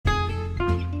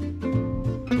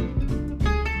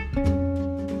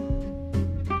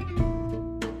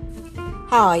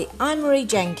Hi, I'm Marie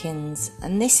Jenkins,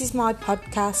 and this is my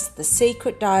podcast, The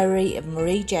Secret Diary of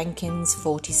Marie Jenkins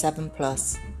 47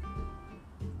 Plus.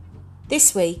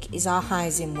 This week is our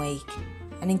housing week,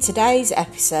 and in today's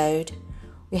episode,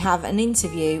 we have an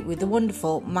interview with the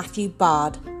wonderful Matt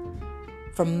Baird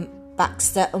from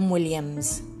Baxter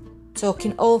Williams,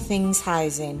 talking all things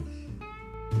housing.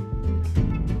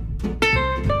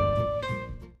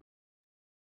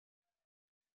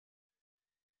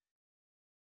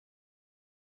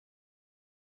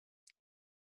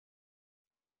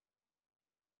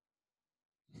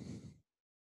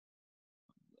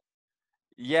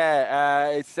 Yeah,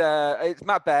 it's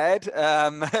Matt Baird.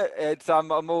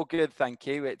 I'm all good, thank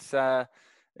you. It's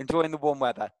enjoying the warm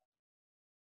weather.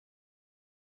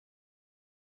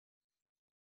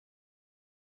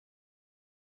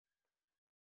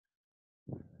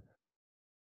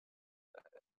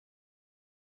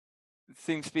 It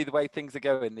seems to be the way things are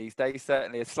going these days.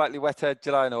 Certainly, it's slightly wetter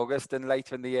July and August, and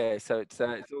later in the year, so it's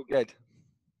all good.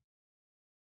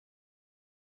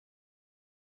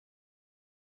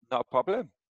 Not a problem.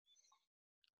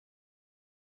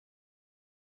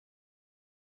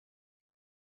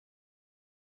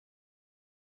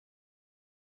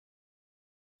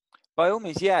 By all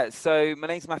means, yeah. So my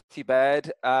name's Matthew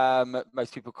Baird.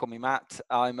 Most people call me Matt.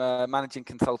 I'm a managing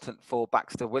consultant for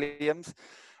Baxter Williams.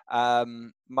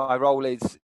 My role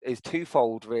is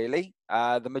twofold, really.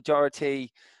 The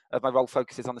majority of my role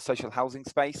focuses on the social housing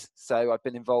space. So I've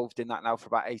been involved in that now for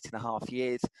about 8.5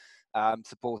 years,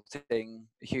 supporting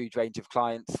a huge range of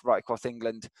clients right across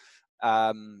England,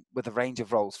 with a range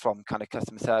of roles from kind of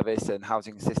customer service and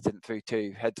housing assistant through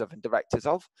to heads of and directors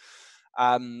of.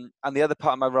 And the other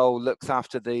part of my role looks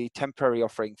after the temporary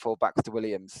offering for Baxter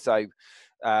Williams. So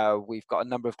we've got a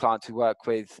number of clients we work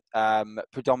with,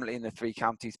 predominantly in the three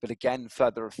counties, but again,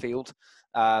 further afield.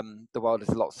 The world is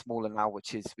a lot smaller now,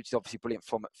 which is obviously brilliant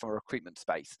from a recruitment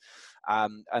space.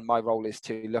 And my role is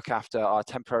to look after our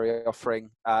temporary offering,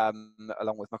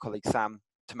 along with my colleague Sam,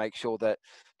 to make sure that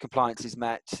compliance is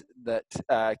met, that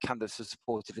candidates are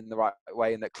supported in the right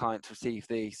way, and that clients receive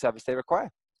the service they require.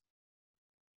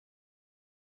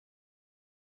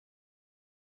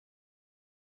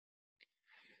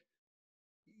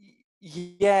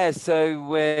 Yeah, so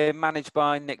we're managed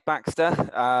by Nick Baxter,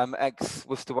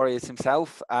 ex-Worcester Warriors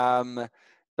himself.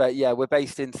 But yeah, we're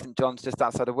based in St John's, just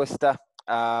outside of Worcester,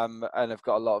 and have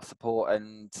got a lot of support.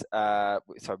 And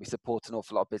we support an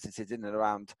awful lot of businesses in and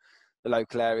around the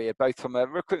local area, both from a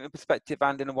recruitment perspective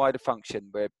and in a wider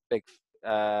function. We're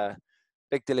uh,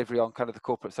 big delivery on kind of the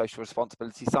corporate social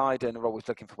responsibility side, and are always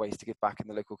looking for ways to give back in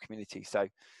the local community. So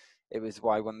it was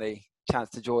why when the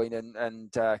chance to join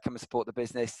and come and support the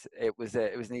business, it was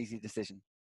an easy decision.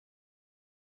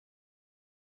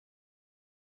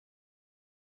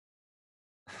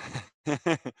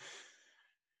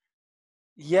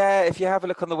 Yeah, if you have a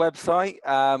look on the website,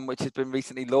 which has been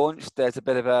recently launched, there's a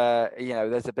bit of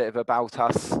about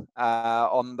us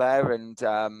on there, and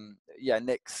yeah,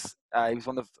 Nick's he was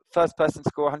one of the first person to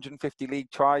score 150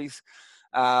 league tries.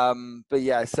 But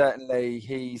yeah, certainly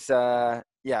he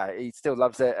still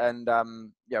loves it, and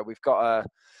yeah, we're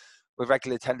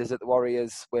regular attenders at the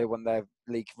Warriors. We're one of their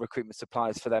league recruitment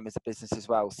suppliers for them as a business as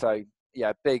well. So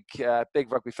yeah, big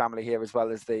rugby family here, as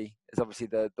well as obviously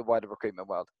the wider recruitment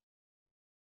world.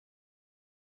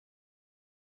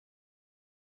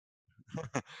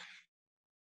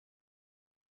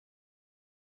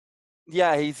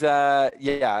 Yeah,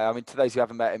 yeah. I mean, to those who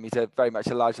haven't met him, he's a very much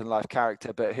a larger than life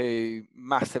character, but who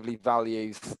massively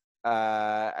values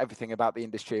everything about the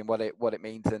industry and what it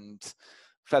means, and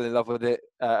fell in love with it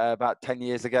about 10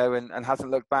 years ago, and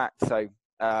hasn't looked back. So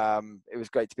it was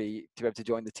great to be able to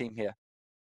join the team here.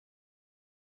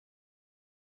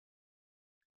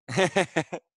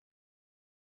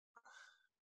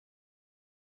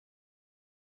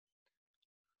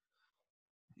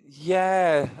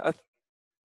 Yeah,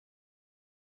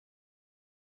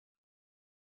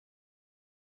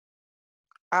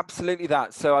 absolutely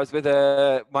that. So I was with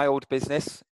my old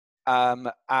business, and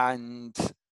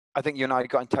I think you and I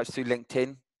got in touch through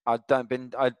LinkedIn. I'd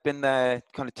been there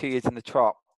kind of 2 years in the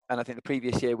trot, and I think the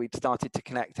previous year we'd started to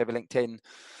connect over LinkedIn,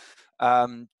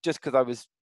 just because I was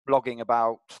blogging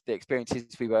about the experiences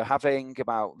we were having,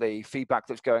 about the feedback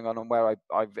that's going on, and where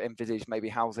I've envisaged maybe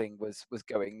housing was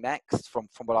going next from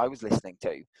what I was listening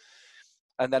to.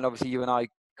 And then obviously you and I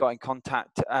got in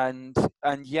contact, and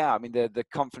yeah, I mean the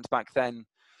conference back then,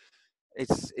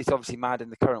 it's obviously mad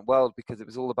in the current world, because it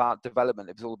was all about development,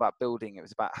 it was all about building, it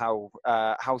was about how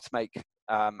to make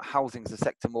housing as a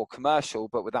sector more commercial,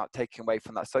 but without taking away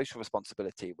from that social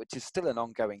responsibility, which is still an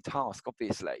ongoing task,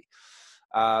 obviously.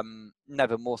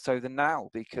 never more so than now,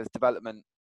 because development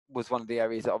was one of the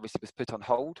areas that obviously was put on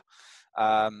hold,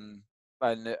 and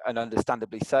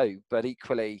understandably so. But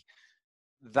equally,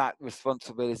 that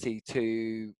responsibility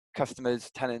to customers,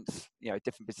 tenants,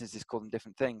 different businesses call them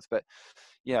different things, but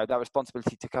that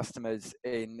responsibility to customers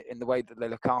in the way that they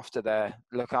look after their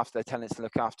tenants and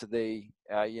look after the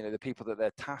the people that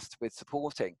they're tasked with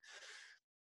supporting.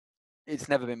 It's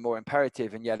never been more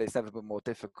imperative, and yet it's never been more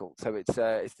difficult. So it's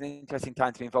an interesting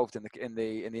time to be involved in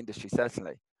the industry,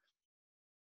 certainly.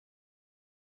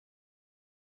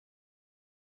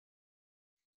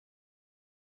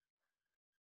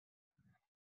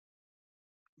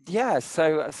 Yeah.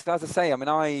 So as I say, I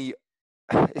mean,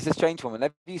 it's a strange one.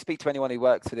 Whenever you speak to anyone who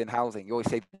works within housing, you always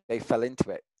say they fell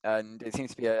into it, and it seems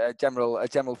to be a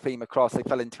general theme across. They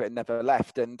fell into it and never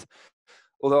left. And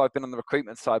although I've been on the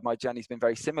recruitment side, my journey's been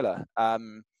very similar. I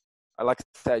like to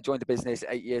say, I joined the business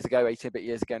 18 bit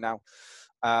years ago now,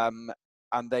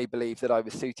 and they believed that I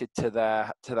was suited to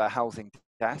their housing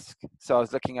desk. So I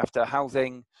was looking after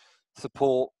housing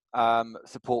support,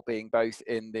 support being both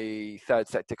in the third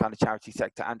sector, kind of charity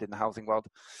sector, and in the housing world,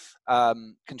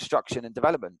 construction and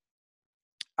development.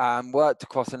 Worked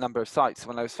across a number of sites.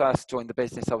 When I was first joined the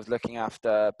business, I was looking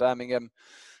after Birmingham,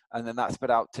 and then that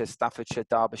spread out to Staffordshire,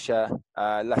 Derbyshire,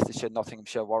 Leicestershire,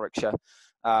 Nottinghamshire, Warwickshire,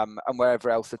 and wherever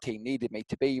else the team needed me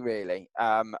to be, really.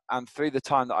 And through the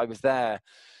time that I was there,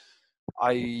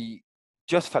 I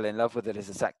just fell in love with it as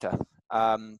a sector,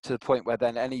 to the point where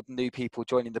then any new people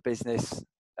joining the business,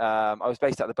 I was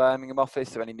based at the Birmingham office,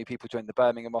 so any new people joining the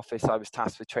Birmingham office, I was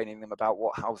tasked with training them about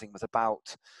what housing was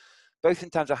about, both in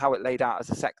terms of how it laid out as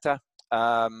a sector,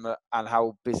 and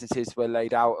how businesses were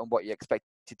laid out and what you expected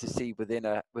to see within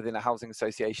a housing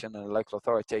association and a local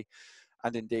authority,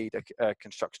 and indeed a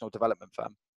construction or development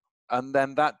firm. And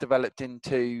then that developed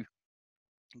into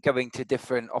going to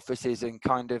different offices and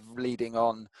kind of leading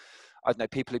on, I don't know,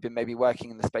 people who've been maybe working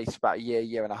in the space for about a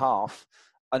year and a half,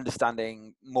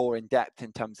 understanding more in depth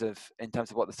in terms of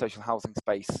what the social housing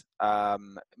space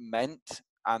meant,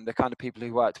 and the kind of people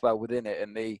who worked well within it,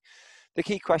 and the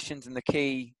key questions and the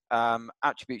key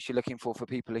attributes you're looking for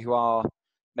people who are,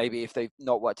 maybe if they've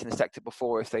not worked in the sector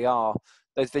before, if they are,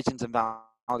 those visions and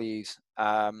values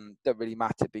that really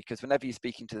matter. Because whenever you're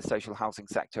speaking to the social housing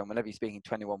sector, and whenever you're speaking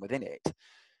to anyone within it,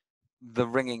 the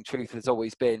ringing truth has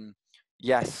always been,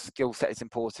 yes, skill set is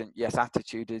important, yes,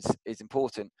 attitude is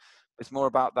important, but it's more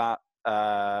about that,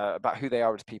 about who they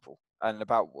are as people, and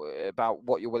about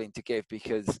what you're willing to give.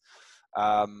 Because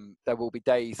there will be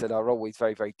days that are always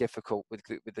very, very difficult with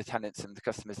the tenants and the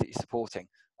customers that you're supporting.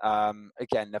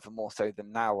 Again, never more so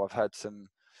than now. I've heard some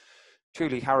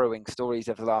truly harrowing stories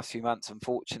over the last few months,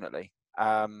 unfortunately.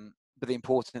 But the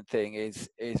important thing is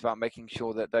about making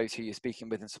sure that those who you're speaking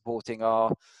with and supporting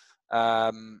are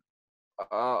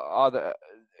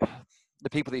the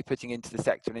people that you're putting into the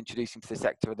sector and introducing to the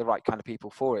sector are the right kind of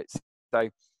people for it. So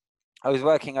I was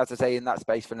working, as I say, in that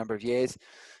space for a number of years.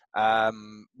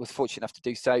 Was fortunate enough to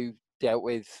do so. Dealt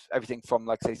with everything from,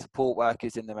 like I say, support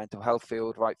workers in the mental health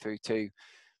field, right through to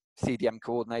CDM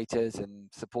coordinators and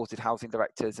supported housing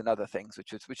directors and other things,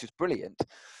 which was brilliant.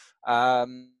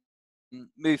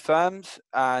 Moved firms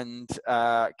and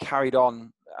carried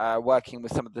on working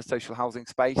with some of the social housing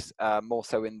space, more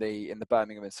so in the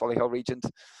Birmingham and Solihull regions.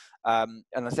 And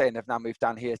I say, and I've now moved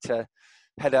down here to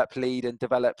head up, lead, and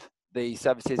develop the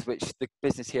services which the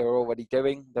business here are already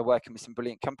doing. They're working with some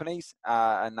brilliant companies,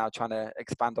 and now trying to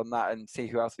expand on that and see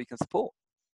who else we can support.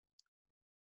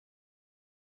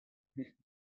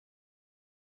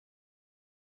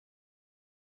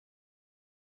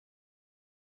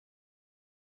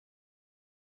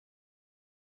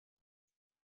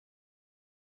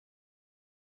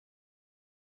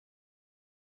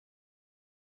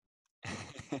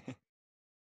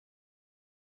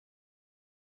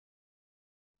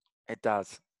 It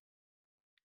does.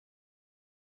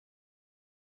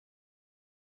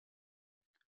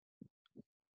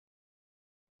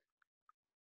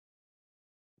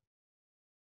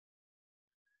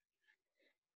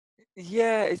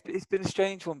 Yeah, it's been a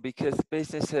strange one, because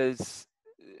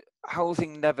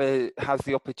housing never has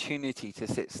the opportunity to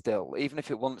sit still, even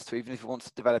if it wants to, even if it wants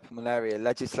to develop in one area.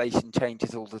 Legislation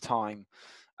changes all the time.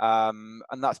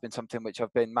 And that's been something which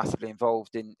I've been massively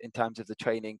involved in terms of the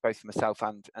training, both for myself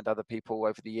and other people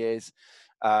over the years,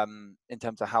 in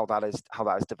terms of how that has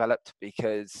developed.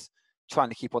 Because trying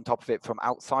to keep on top of it from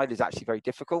outside is actually very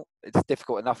difficult. It's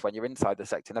difficult enough when you're inside the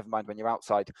sector, never mind when you're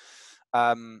outside.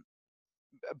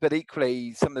 But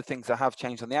equally, some of the things that have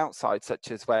changed on the outside,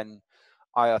 such as when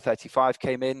IR35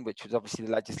 came in, which was obviously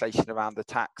the legislation around the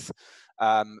tax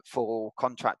for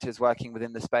contractors working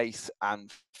within the space,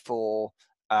 and for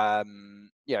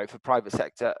for private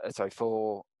sector,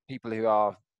 for people who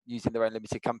are using their own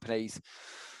limited companies,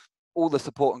 all the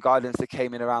support and guidance that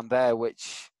came in around there,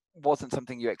 which wasn't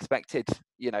something you expected,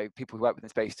 people who work within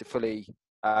space to fully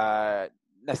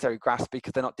necessarily grasp,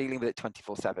 because they're not dealing with it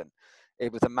 24/7.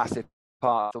 It was a massive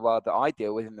part of the world that I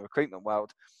deal with in the recruitment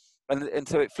world. And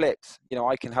so it flips,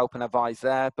 I can help and advise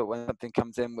there, but when something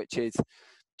comes in, which is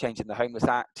changing the Homeless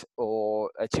Act,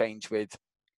 or a change with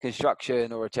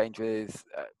construction, or a change with,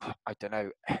 I don't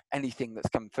know, anything that's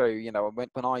come through,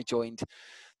 when I joined,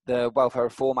 the Welfare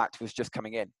Reform Act was just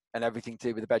coming in, and everything to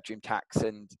do with the bedroom tax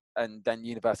and then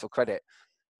universal credit.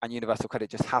 And universal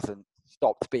credit just hasn't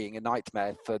stopped being a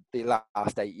nightmare for the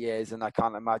last 8 years, and I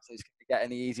can't imagine it's going to get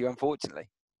any easier, unfortunately.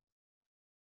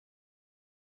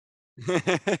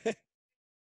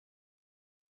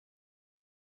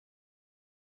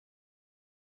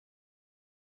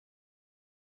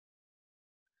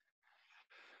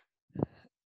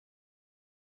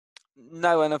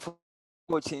 No, and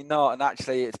unfortunately not. And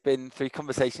actually, it's been through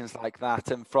conversations like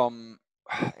that, and from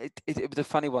it was a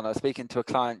funny one. I was speaking to a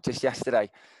client just yesterday,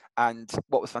 and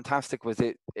what was fantastic was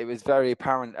it was very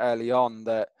apparent early on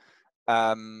that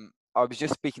I was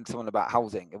just speaking to someone about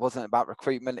housing. It wasn't about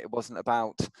recruitment. It wasn't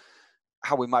about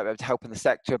how we might be able to help in the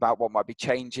sector, about what might be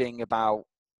changing, about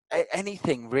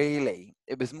anything really.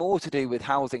 It was more to do with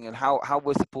housing, and how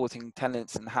we're supporting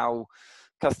tenants, and how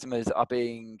customers are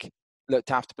being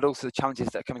looked after, but also the challenges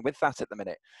that are coming with that at the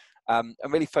minute. And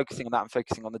really focusing on that, and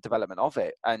focusing on the development of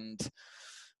it. And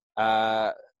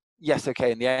yes,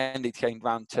 okay, in the end, it came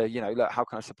down to, look, how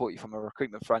can I support you from a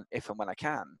recruitment front if and when I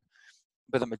can?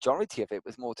 But the majority of it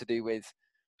was more to do with,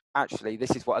 actually,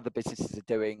 this is what other businesses are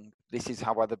doing. This is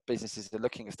how other businesses are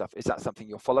looking at stuff. Is that something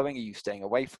you're following? Are you staying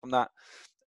away from that?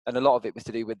 And a lot of it was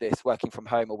to do with this, working from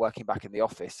home or working back in the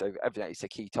office. So evidently it's a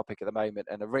key topic at the moment,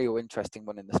 and a real interesting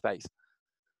one in the space.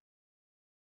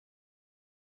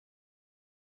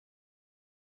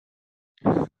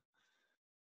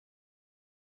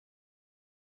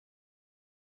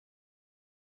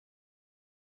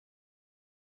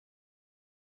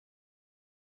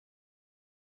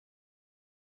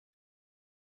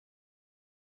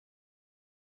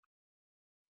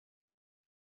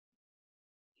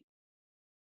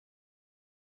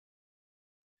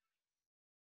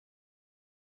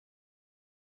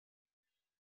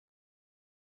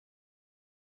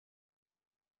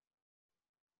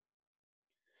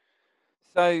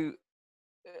 So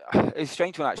it's a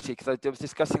strange one, actually, because I was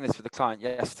discussing this with a client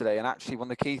yesterday, and actually one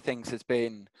of the key things has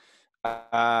been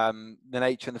the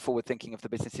nature and the forward thinking of the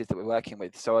businesses that we're working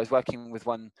with. So I was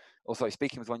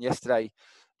speaking with one yesterday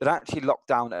that actually locked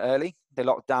down early. They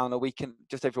locked down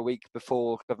just over a week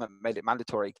before government made it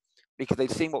mandatory, because they'd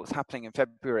seen what was happening in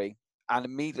February and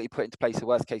immediately put into place a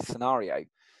worst case scenario,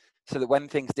 so that when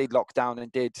things did lock down and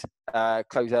did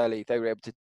close early, they were able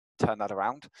to turn that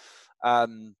around.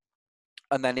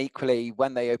 And then equally,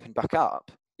 when they opened back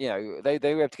up, they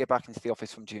were able to get back into the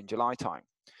office from June, July time.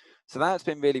 So that's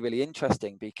been really, really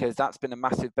interesting, because that's been a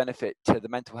massive benefit to the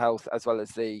mental health, as well as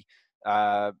the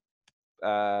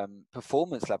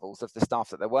performance levels of the staff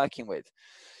that they're working with.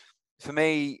 For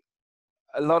me,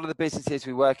 a lot of the businesses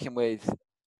we're working with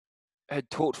had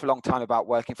talked for a long time about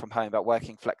working from home, about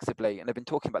working flexibly, and they've been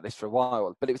talking about this for a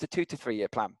while, but it was a 2 to 3 year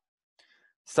plan.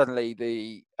 Suddenly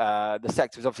the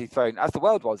sector was obviously thrown, as the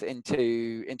world was,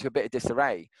 into a bit of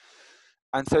disarray.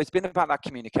 And so it's been about that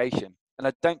communication. And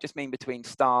I don't just mean between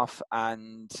staff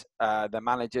and their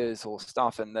managers, or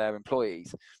staff and their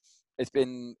employees. It's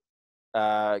been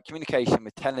communication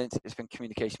with tenants. It's been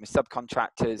communication with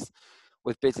subcontractors,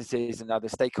 with businesses and other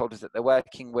stakeholders that they're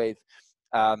working with.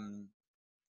 And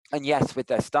yes, with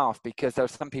their staff, because there are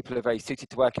some people who are very suited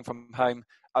to working from home,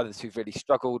 others who've really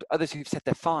struggled, others who've said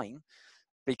they're fine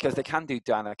because they can do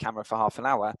down a camera for half an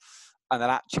hour. And then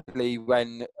actually,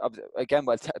 when, again,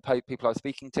 people I was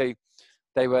speaking to,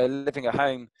 they were living at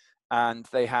home, and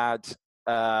they had,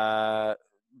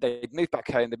 they'd moved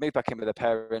back home, they'd moved back in with their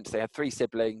parents, they had 3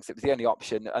 siblings, it was the only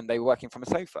option, and they were working from a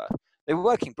sofa. They were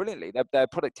working brilliantly, their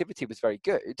productivity was very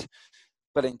good,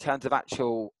 but in terms of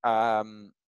actual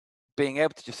being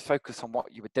able to just focus on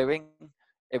what you were doing,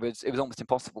 it was almost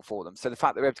impossible for them. So the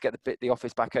fact that we're able to get the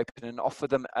office back open and offer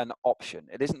them an option,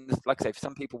 it isn't, like I say, for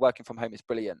some people working from home is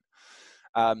brilliant.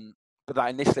 But that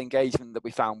initial engagement that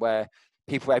we found, where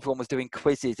everyone was doing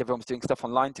quizzes, everyone was doing stuff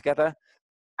online together,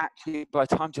 actually by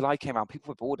the time July came around,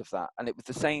 people were bored of that. And it was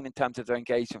the same in terms of their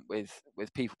engagement with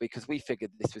people, because we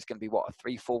figured this was going to be, what, a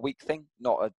 3-4 week thing,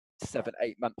 not a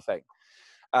 7-8 month thing.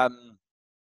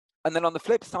 And then on the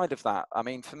flip side of that, I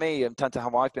mean, for me, in terms of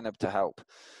how I've been able to help,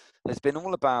 has been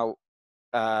all about,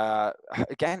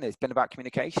 again, it's been about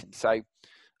communication. So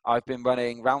I've been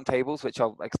running roundtables, which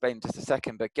I'll explain in just a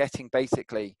second, but getting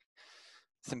basically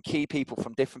some key people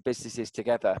from different businesses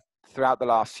together throughout the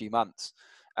last few months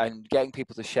and getting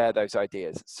people to share those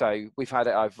ideas. So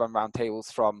I've run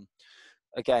roundtables from,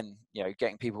 again,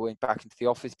 getting people back into the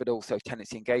office, but also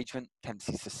tenancy engagement,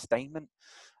 tenancy sustainment,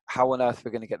 how on earth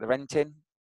we're going to get the rent in,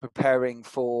 preparing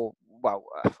for,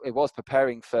 it was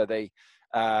preparing for the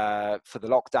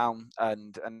lockdown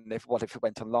and what if it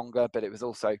went on longer, but it was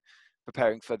also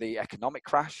preparing for the economic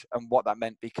crash and what that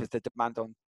meant, because the demand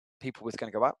on people was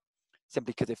going to go up,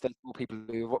 simply because if there's more people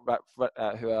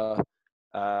who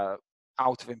are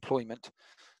out of employment,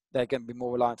 they're going to be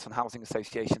more reliant on housing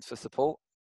associations for support.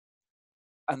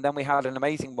 And then we had an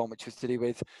amazing one, which was to do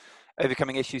with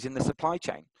overcoming issues in the supply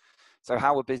chain. So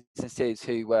how were businesses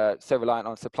who were so reliant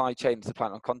on supply chain and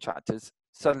reliant on contractors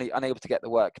suddenly unable to get the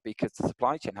work because the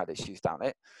supply chain had issues down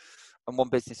it? And one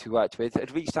business we worked with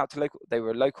had reached out to they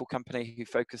were a local company who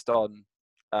focused on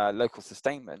local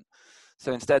sustainment.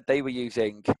 So instead they were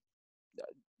using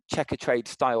checker trade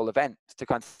style events to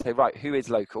kind of say, right, who is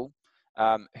local,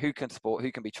 who can support,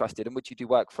 who can be trusted, and would you do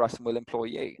work for us and we'll employ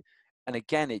you? And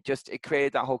again, it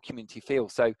created that whole community feel.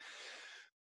 So,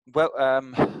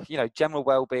 general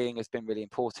well-being has been really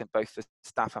important, both for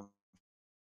staff and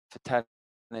for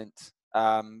tenants.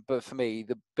 But for me,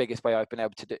 the biggest way I've been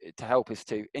able to help is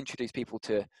to introduce people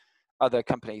to other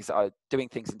companies that are doing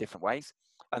things in different ways,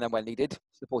 and then when needed,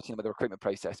 supporting them with the recruitment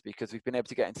process, because we've been able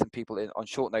to get in some people on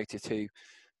short notice who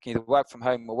can either work from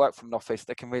home or work from an office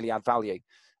that can really add value,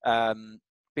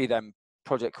 be them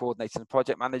project coordinators and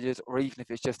project managers, or even if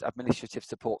it's just administrative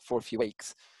support for a few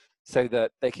weeks, so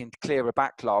that they can clear a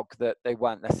backlog that they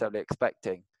weren't necessarily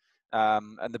expecting.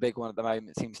 And the big one at the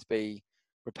moment seems to be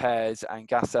repairs and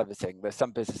gas servicing. There's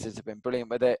some businesses have been brilliant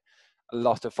with it, a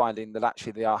lot of finding that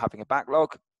actually they are having a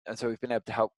backlog, and so we've been able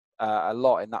to help a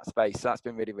lot in that space. So that's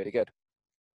been really, really good.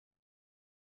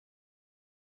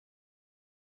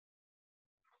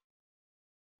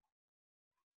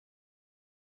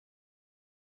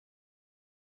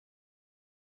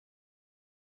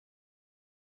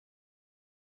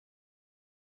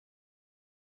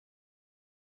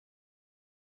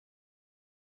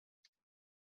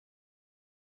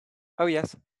 Oh,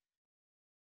 yes.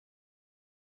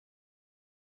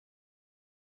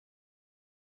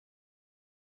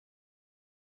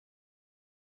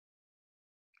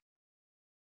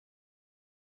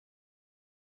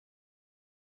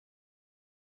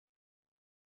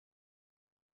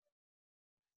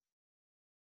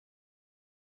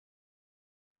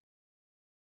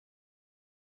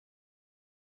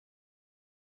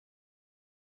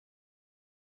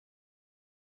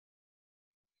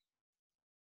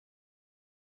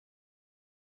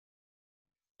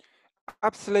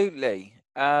 Absolutely.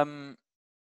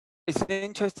 It's an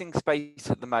interesting space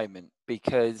at the moment,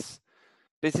 because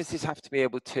businesses have to be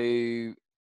able to,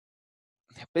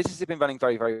 businesses have been running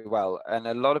very, very well, and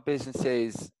a lot of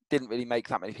businesses didn't really make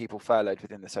that many people furloughed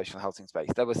within the social housing space.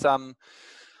 There were some,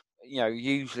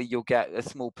 usually you'll get a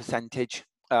small percentage,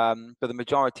 but the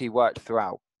majority worked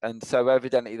throughout. And so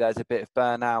evidently there's a bit of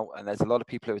burnout, and there's a lot of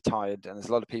people who are tired, and there's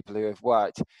a lot of people who have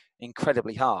worked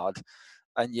incredibly hard,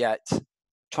 and yet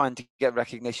trying to get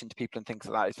recognition to people and things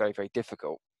like that is very, very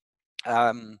difficult.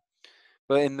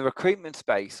 But in the recruitment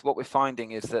space, what we're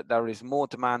finding is that there is more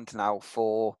demand now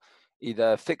for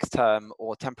either fixed term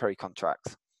or temporary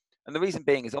contracts. And the reason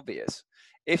being is obvious.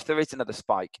 If there is another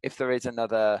spike, if there is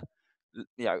another,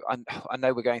 I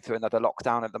know we're going through another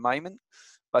lockdown at the moment,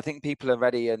 but I think people are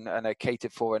ready and are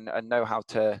catered for, and know how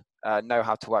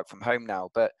to work from home now.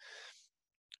 But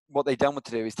what they don't want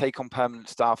to do is take on permanent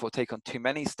staff or take on too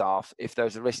many staff if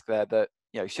there's a risk there that,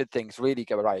 should things really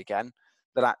go awry again,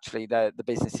 that actually the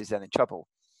business is then in trouble.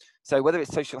 So whether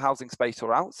it's social housing space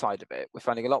or outside of it, we're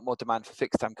finding a lot more demand for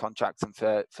fixed term contracts and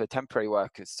for temporary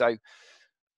workers. So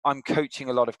I'm coaching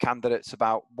a lot of candidates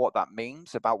about what that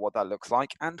means, about what that looks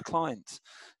like, and clients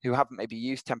who haven't maybe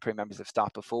used temporary members of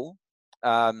staff before,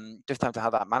 just down to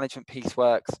how that management piece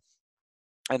works,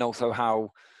 and also how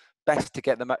best to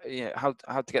get them, how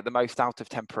to get the most out of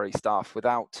temporary staff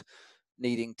without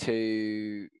needing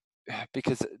to,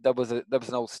 because there was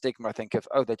an old stigma, I think, of,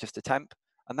 oh, they're just a temp,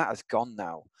 and that has gone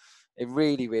now. It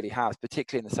really, really has,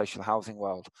 particularly in the social housing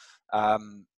world.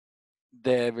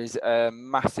 There is a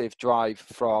massive drive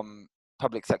from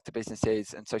public sector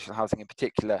businesses and social housing in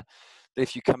particular, that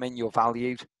if you come in, you're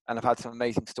valued. And I've had some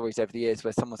amazing stories over the years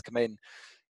where someone's come in,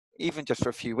 even just for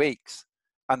a few weeks,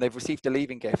 and they've received a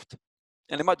leaving gift.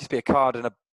 And it might just be a card and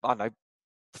I don't know,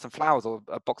 some flowers or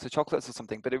a box of chocolates or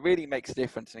something, but it really makes a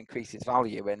difference and increases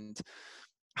value. And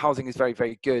housing is very,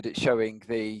 very good at showing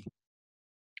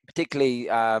particularly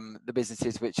the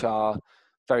businesses which are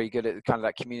very good at kind of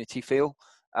that community feel,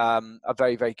 are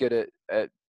very, very good at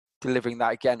delivering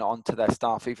that again onto their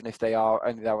staff, even if they are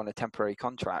only there on a temporary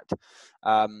contract.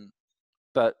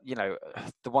 But the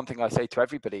one thing I say to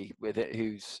everybody with it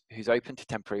who's open to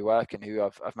temporary work and who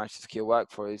I've managed to secure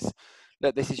work for is,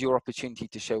 look, this is your opportunity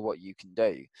to show what you can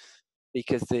do,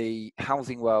 because the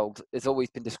housing world has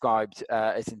always been described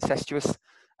as incestuous.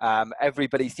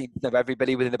 Everybody seems to know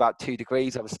everybody within about 2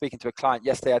 degrees. I was speaking to a client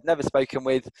yesterday I'd never spoken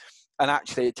with, and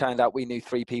actually it turned out we knew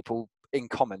 3 people in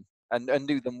common and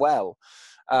knew them well.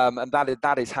 And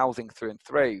that is housing through and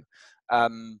through.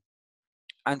 And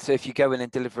so if you go in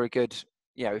and deliver a good,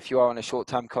 if you are on a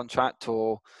short-term contract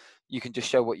or you can just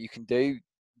show what you can do,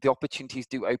 the opportunities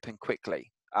do open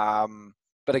quickly.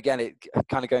 But again, it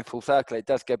kind of going full circle, it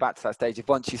does go back to that stage of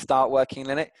once you start working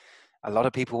in it, a lot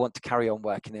of people want to carry on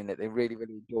working in it. They really,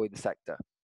 really enjoy the sector.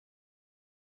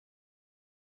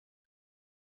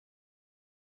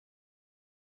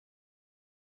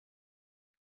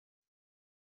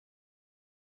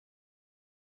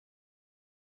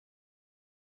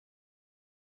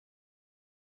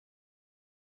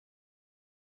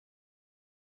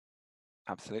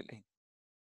 Absolutely.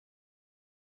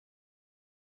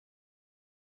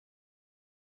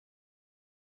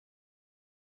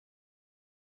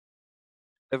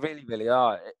 They really, really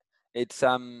are. It's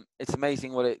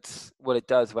amazing what it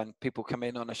does when people come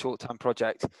in on a short-term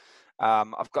project.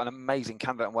 I've got an amazing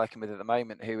candidate I'm working with at the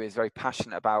moment who is very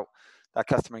passionate about that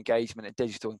customer engagement and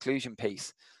digital inclusion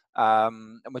piece.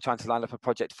 And we're trying to line up a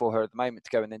project for her at the moment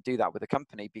to go in and do that with the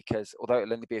company, because although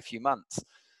it'll only be a few months,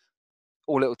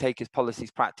 all it will take is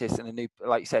policies, practice, and a new,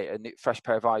 like you say, a new fresh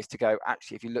pair of eyes to go,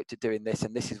 actually, if you looked at doing this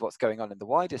and this is what's going on in the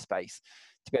wider space,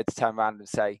 to be able to turn around and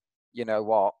say, you know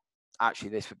what, actually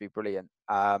this would be brilliant.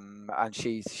 And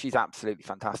she's absolutely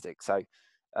fantastic. So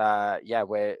yeah,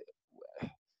 we're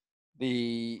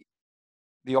the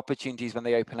opportunities when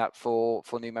they open up for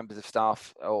new members of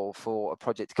staff or for a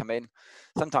project to come in,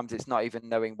 sometimes it's not even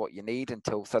knowing what you need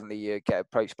until suddenly you get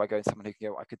approached by going someone who can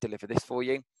go, I could deliver this for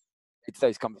you. It's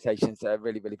those conversations that are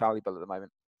really, really valuable at the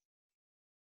moment.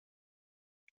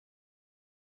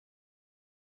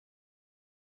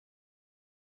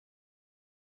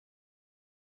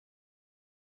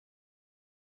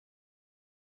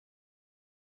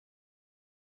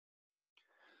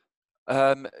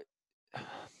 Um,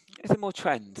 is there more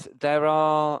trends? There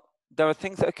are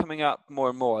things that are coming up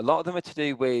more and more. A lot of them are to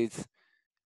do with,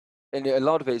 and a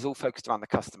lot of it is all focused around the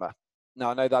customer. Now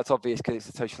I know that's obvious because it's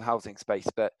a social housing space,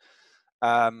 but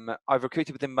I've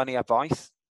recruited within money advice.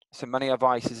 So money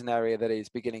advice is an area that is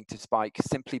beginning to spike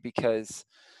simply because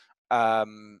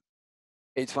um,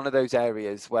 it's one of those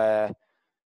areas where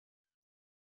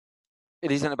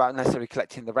it isn't about necessarily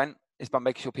collecting the rent. It's about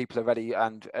making sure people are ready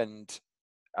and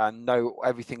know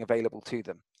everything available to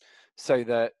them, so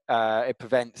that it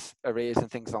prevents arrears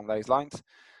and things along those lines.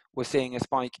 We're seeing a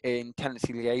spike in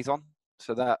tenancy liaison.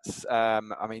 So that's,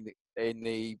 I mean, in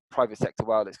the private sector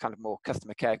world, it's kind of more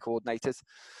customer care coordinators.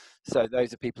 So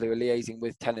those are people who are liaising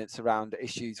with tenants around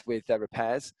issues with their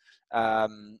repairs,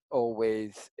 or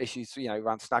with issues,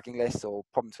 around snagging lists or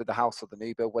problems with the house or the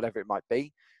new build, whatever it might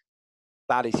be.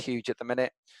 That is huge at the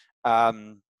minute.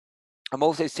 I'm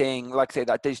also seeing, like I say,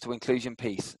 that digital inclusion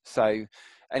piece. So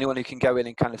anyone who can go in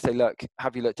and kind of say, look,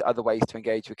 have you looked at other ways to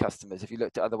engage with customers? Have you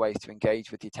looked at other ways to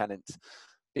engage with your tenants?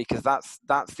 Because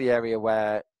that's the area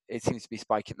where it seems to be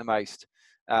spiking the most.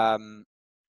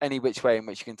 Any which way in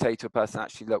which you can say to a person,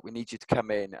 actually, look, we need you to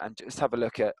come in and just have a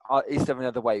look at, is there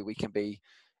another way we can be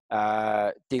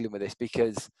dealing with this?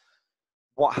 Because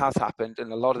what has happened,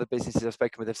 and a lot of the businesses I've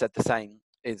spoken with have said the same,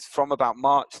 is from about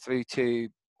March through to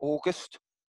August,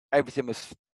 everything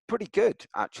was pretty good,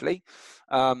 actually.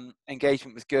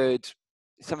 Engagement was good.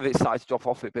 Some of it started to drop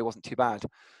off, but it wasn't too bad.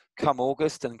 Come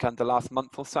August and kind of the last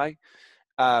month or so,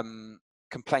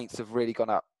 complaints have really gone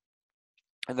up.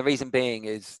 And the reason being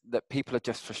is that people are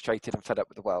just frustrated and fed up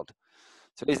with the world.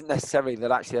 So it isn't necessarily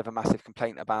that actually have a massive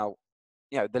complaint about,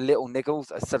 the little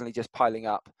niggles are suddenly just piling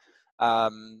up.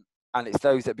 And it's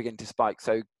those that begin to spike.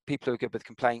 So people who are good with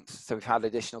complaints. So we've had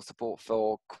additional support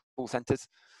for call centres.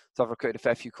 So I've recruited a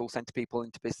fair few call centre people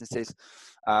into businesses.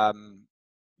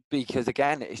 Because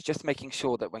again, it's just making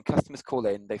sure that when customers call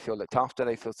in, they feel looked after,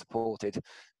 they feel supported,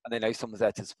 and they know someone's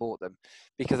there to support them.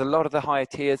 Because a lot of the higher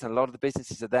tiers and a lot of the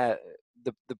businesses are there,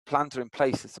 the plans are in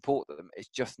place to support them. It's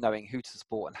just knowing who to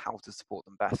support and how to support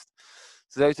them best.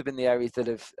 So those have been the areas that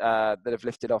have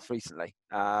lifted off recently.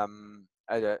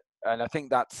 And I think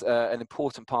that's an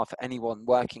important part for anyone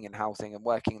working in housing and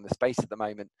working in the space at the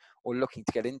moment or looking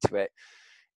to get into it,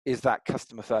 is that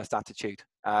customer first attitude,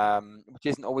 which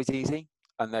isn't always easy.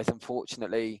 And there's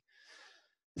unfortunately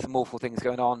some awful things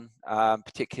going on,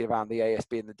 particularly around the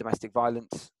ASB and the domestic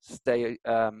violence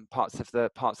parts of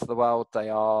the world.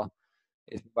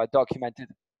 It's well documented.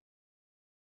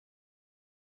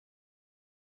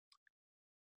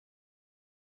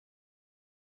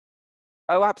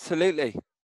 Oh, absolutely.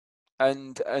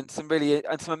 And some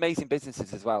amazing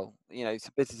businesses as well.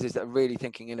 Some businesses that are really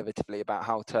thinking innovatively about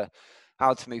how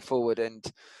to move forward. And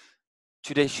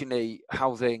traditionally,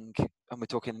 housing, and we're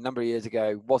talking a number of years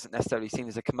ago, wasn't necessarily seen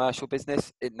as a commercial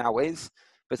business. It now is,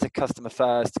 but it's a customer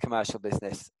first commercial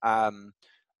business. And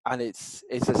it's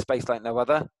a space like no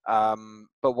other,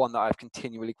 but one that I've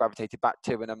continually gravitated back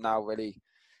to, and I'm now really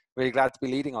really glad to be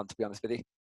leading on, to be honest with you.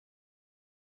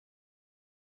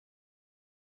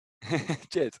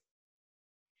 Cheers.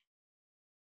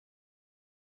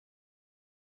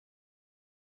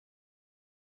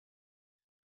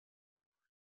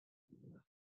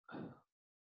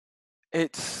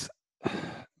 It's,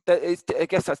 I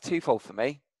guess that's twofold for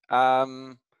me.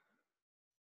 For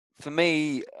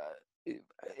me,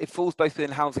 it falls both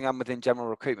within housing and within general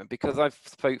recruitment, because I've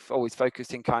always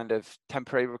focused in kind of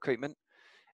temporary recruitment.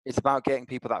 It's about getting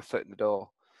people that foot in the door.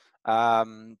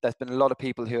 There's been a lot of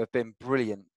people who have been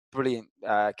brilliant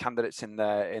candidates in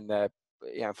their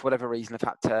for whatever reason have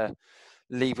had to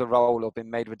leave a role or been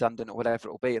made redundant or whatever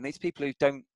it will be. And these people who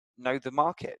don't know the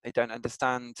market, they don't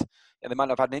understand, and they might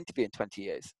not have had an interview in 20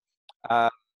 years. Uh,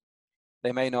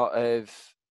 they may not have,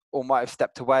 or might have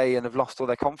stepped away and have lost all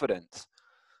their confidence.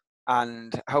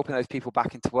 And helping those people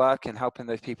back into work and helping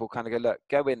those people kind of go, look,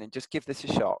 go in and just give this a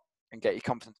shot and get your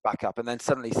confidence back up, and then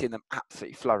suddenly seeing them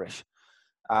absolutely flourish.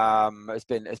 It's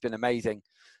been amazing.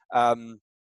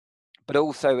 But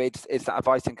also it's that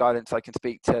advice and guidance I can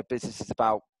speak to businesses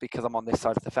about, because I'm on this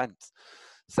side of the fence.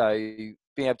 So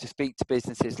being able to speak to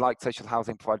businesses like social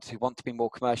housing providers who want to be more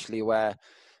commercially aware,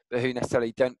 but who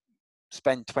necessarily don't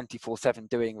spend 24/7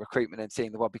 doing recruitment and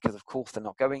seeing the world, because of course they're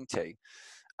not going to.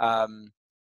 And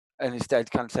instead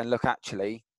kind of saying, look,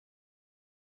 actually,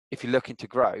 if you're looking to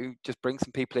grow, just bring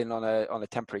some people in on a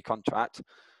temporary contract.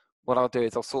 What I'll do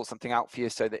is I'll sort something out for you,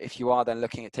 so that if you are then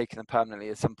looking at taking them permanently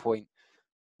at some point,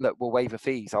 look, we'll waive the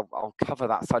fees. I'll cover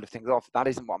that side of things off. That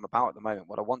isn't what I'm about at the moment.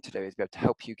 What I want to do is be able to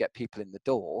help you get people in the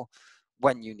door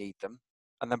when you need them,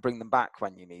 and then bring them back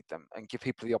when you need them, and give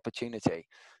people the opportunity,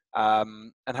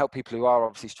 and help people who are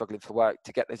obviously struggling for work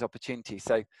to get those opportunities.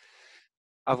 So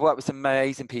I've worked with some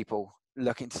amazing people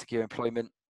looking to secure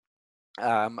employment,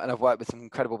 and I've worked with some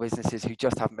incredible businesses who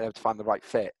just haven't been able to find the right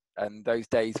fit. And those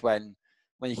days when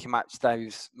you can match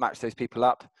those people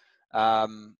up.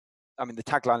 I mean, the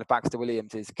tagline of Baxter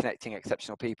Williams is connecting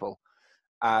exceptional people,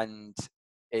 and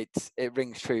it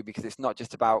rings true, because it's not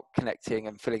just about connecting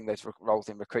and filling those roles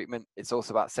in recruitment. It's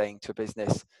also about saying to a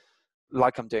business,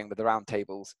 like I'm doing with the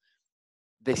roundtables,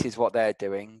 this is what they're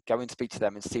doing. Go and speak to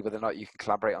them and see whether or not you can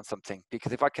collaborate on something.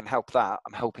 Because if I can help that,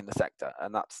 I'm helping the sector,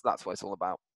 and that's what it's all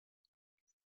about.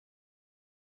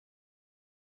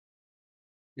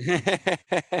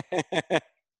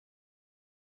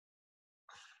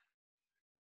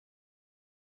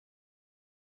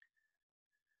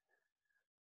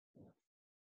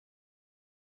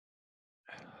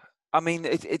 I mean,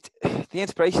 the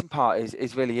inspiration part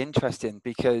is really interesting,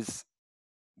 because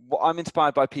what I'm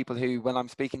inspired by people who, when I'm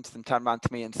speaking to them, turn around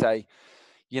to me and say,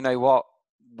 you know what,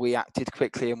 we acted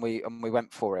quickly and we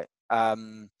went for it.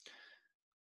 I've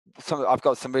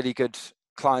got some really good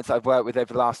clients I've worked with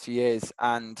over the last few years,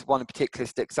 and one in particular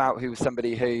sticks out, who was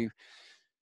somebody who,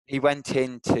 he went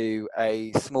into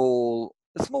a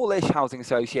smallish housing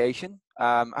association,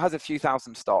 has a few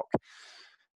thousand stock,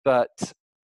 but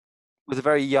was a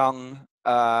very young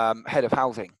head of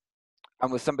housing,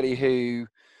 and was somebody who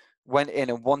went in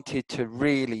and wanted to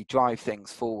really drive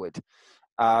things forward.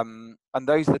 And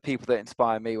those are the people that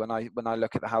inspire me when I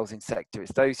look at the housing sector.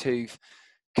 It's those who've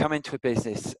come into a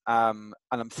business, and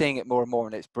I'm seeing it more and more,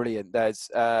 and it's brilliant. There's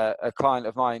a client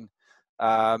of mine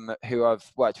who I've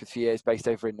worked with for years, based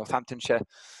over in Northamptonshire.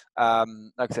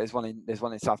 Like I said, there's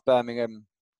one in South Birmingham,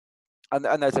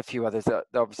 and there's a few others that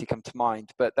obviously come to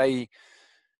mind. But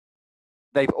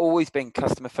they've always been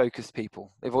customer focused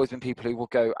people. They've always been people who will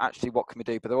go, actually, what can we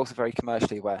do? But they're also very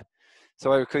commercially aware.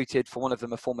 So I recruited for one of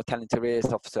them a former tenant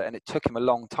arrears officer, and it took him a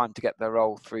long time to get their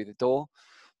role through the door.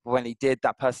 But when he did,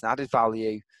 that person added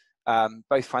value,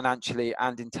 both financially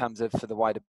and in terms of for the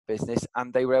wider business,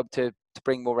 and they were able to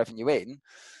bring more revenue in,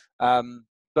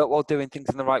 but while doing things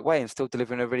in the right way and still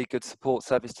delivering a really good support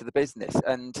service to the business.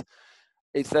 And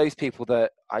it's those people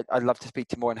that I'd love to speak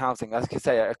to more in housing. As I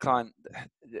say, a client,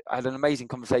 I had an amazing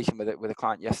conversation with a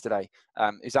client yesterday,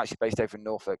 who's actually based over in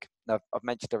Norfolk. Now, I've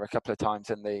mentioned her a couple of times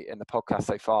in the podcast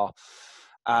so far,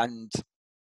 and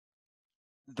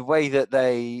the way that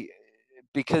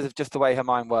because of just the way her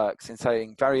mind works, in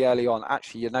saying very early on,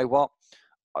 actually, you know what,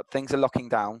 things are locking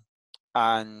down,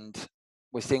 and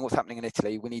we're seeing what's happening in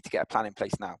Italy. We need to get a plan in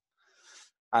place now.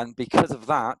 And because of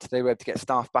that, they were able to get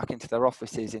staff back into their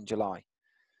offices in July.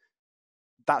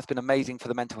 That's been amazing for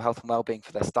the mental health and well-being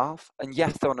for their staff. And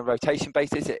yes, they're on a rotation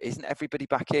basis. It isn't everybody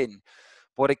back in.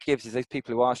 What it gives is those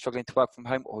people who are struggling to work from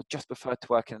home or just prefer to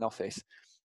work in an office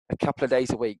a couple of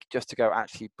days a week just to go,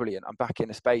 actually, brilliant. I'm back in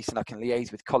a space and I can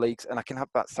liaise with colleagues and I can have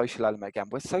that social element again.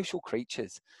 We're social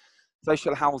creatures.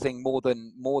 Social housing more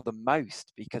than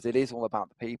most, because it is all about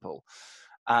the people.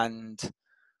 And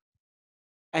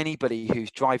anybody who's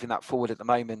driving that forward at the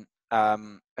moment,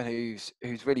 and who's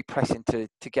really pressing to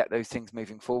get those things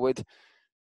moving forward,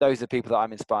 those are people that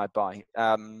I'm inspired by.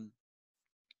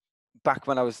 Back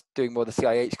when I was doing more of the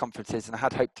CIH conferences, and I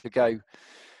had hoped to go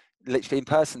literally in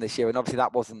person this year, and obviously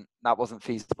that wasn't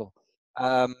feasible.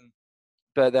 But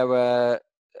there were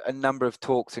a number of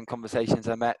talks and conversations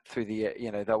I met through the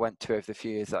year, that I went to over the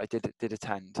few years that I did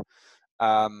attend.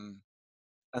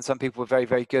 And some people were very,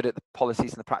 very good at the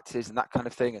policies and the practices and that kind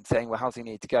of thing, and saying, well, housing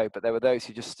needed to go. But there were those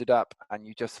who just stood up, and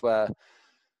you just were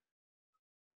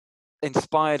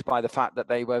inspired by the fact that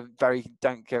they were very,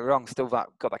 don't get me wrong, still got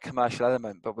that commercial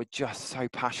element, but were just so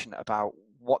passionate about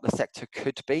what the sector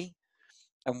could be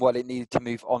and what it needed to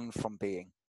move on from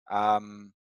being.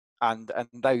 And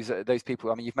those people,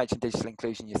 I mean, you've mentioned digital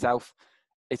inclusion yourself.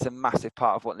 It's a massive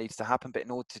part of what needs to happen, but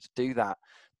in order to do that,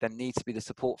 there needs to be the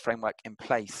support framework in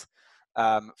place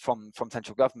from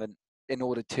central government, in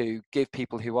order to give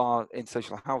people who are in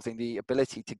social housing the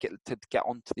ability to get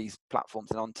onto these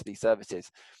platforms and onto these services.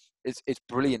 It's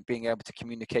brilliant being able to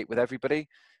communicate with everybody,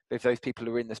 but if those people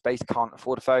who are in the space can't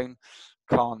afford a phone,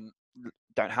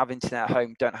 don't have internet at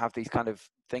home, don't have these kind of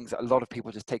things that a lot of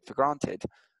people just take for granted,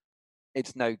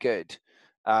 it's no good.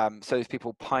 So there's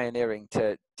people pioneering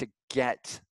to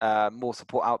get more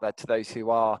support out there to those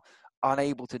who are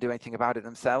unable to do anything about it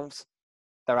themselves.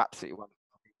 They're absolutely wonderful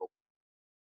people.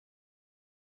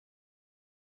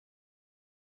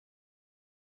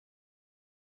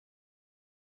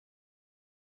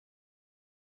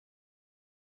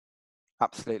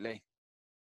 Absolutely.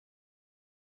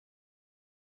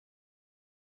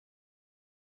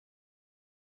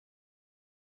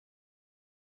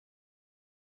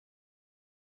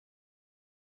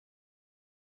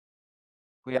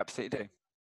 We absolutely do.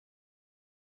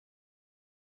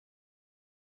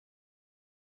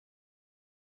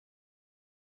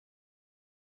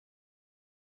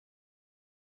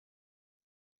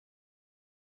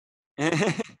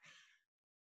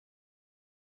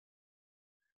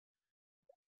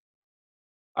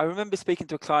 I remember speaking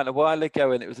to a client a while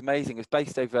ago, and it was amazing. It was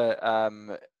based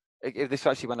over, this was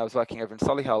actually when I was working over in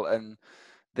Solihull, and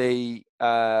the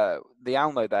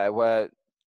Almo there were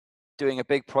doing a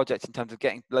big project in terms of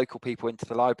getting local people into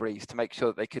the libraries to make sure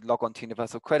that they could log on to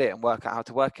Universal Credit and work out how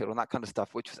to work it, and that kind of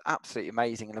stuff, which was absolutely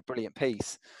amazing and a brilliant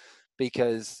piece,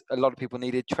 because a lot of people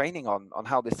needed training on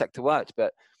how this sector worked.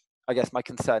 But I guess my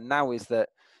concern now is that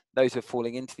those who are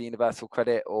falling into the Universal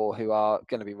Credit or who are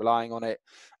going to be relying on it,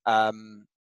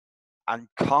 and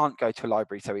can't go to a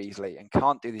library so easily and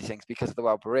can't do these things because of the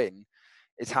world we're in,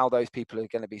 is how those people are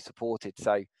going to be supported.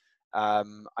 So I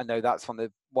know that's one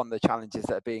of the challenges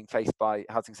that are being faced by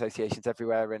housing associations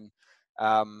everywhere, and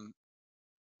um,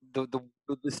 the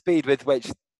speed with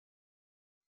which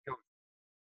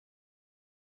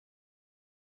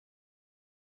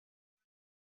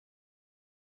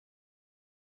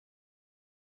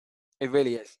it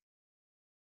really is.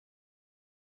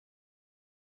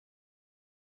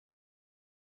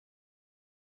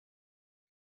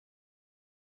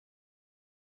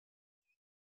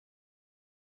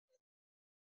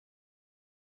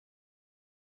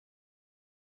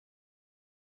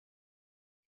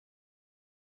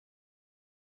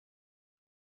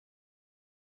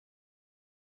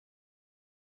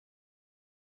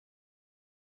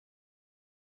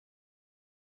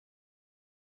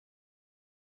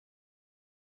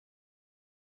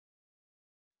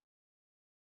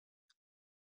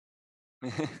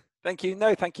 Thank you.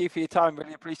 No, thank you for your time.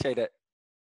 Really appreciate it.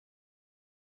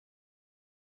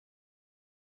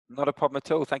 Not a problem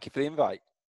at all. Thank you for the invite.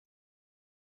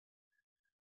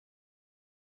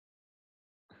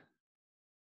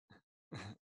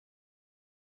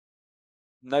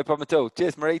 No problem at all.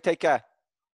 Cheers, Marie. Take care.